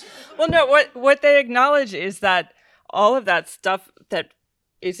souls? Well, no, what they acknowledge is that all of that stuff that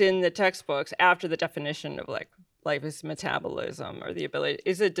is in the textbooks after the definition of, like, life is metabolism or the ability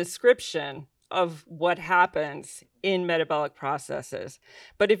is a description of what happens in metabolic processes.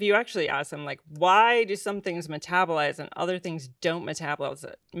 But if you actually ask them, like, why do some things metabolize and other things don't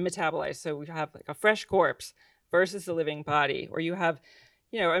metabolize? So we have, like, a fresh corpse versus a living body, or you have,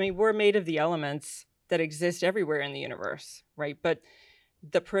 we're made of the elements that exist everywhere in the universe, right? But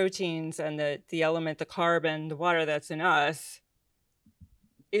the proteins and the element, the carbon, the water that's in us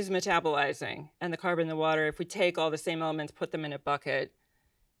is metabolizing. And the carbon, the water, if we take all the same elements, put them in a bucket,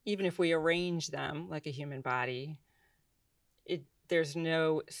 even if we arrange them like a human body, there's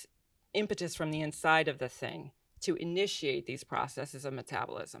no impetus from the inside of the thing to initiate these processes of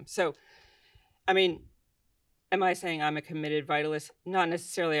metabolism. So, I mean, am I saying I'm a committed vitalist? Not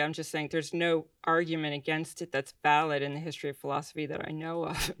necessarily. I'm just saying there's no argument against it that's valid in the history of philosophy that I know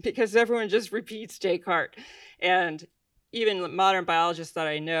of, because everyone just repeats Descartes. And even modern biologists that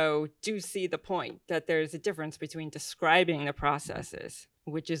I know do see the point that there's a difference between describing the processes,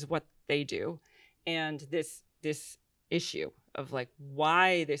 which is what they do, and this issue of, like,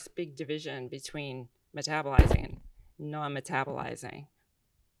 why this big division between metabolizing and non-metabolizing.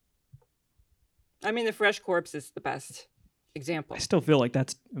 I mean, the fresh corpse is the best example. I still feel like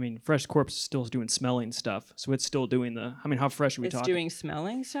fresh corpse still is doing smelling stuff, so it's still doing how fresh are we talking? It's doing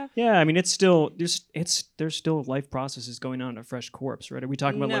smelling stuff? Yeah, I mean, it's still there's still life processes going on in a fresh corpse, right? Are we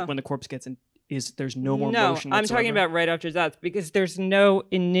talking about like when the corpse gets in? There's no more motion? No, I'm talking about right after death, because there's no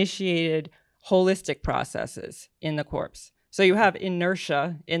initiated holistic processes in the corpse. So you have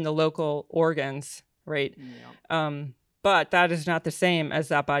inertia in the local organs, right? Yeah. But that is not the same as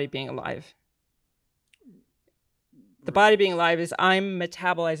that body being alive. The body being alive is I'm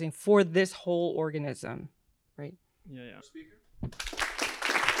metabolizing for this whole organism, right? Yeah. Speaker?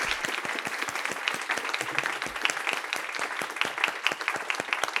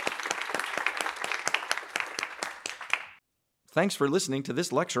 Thanks for listening to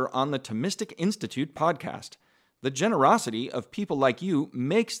this lecture on the Thomistic Institute podcast. The generosity of people like you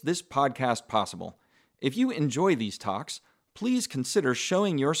makes this podcast possible. If you enjoy these talks, please consider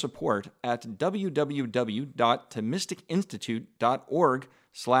showing your support at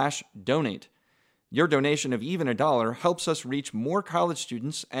www.thomisticinstitute.org/donate. Your donation of even $1 helps us reach more college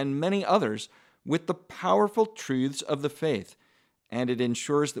students and many others with the powerful truths of the faith, and it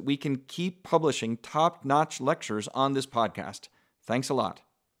ensures that we can keep publishing top-notch lectures on this podcast. Thanks a lot.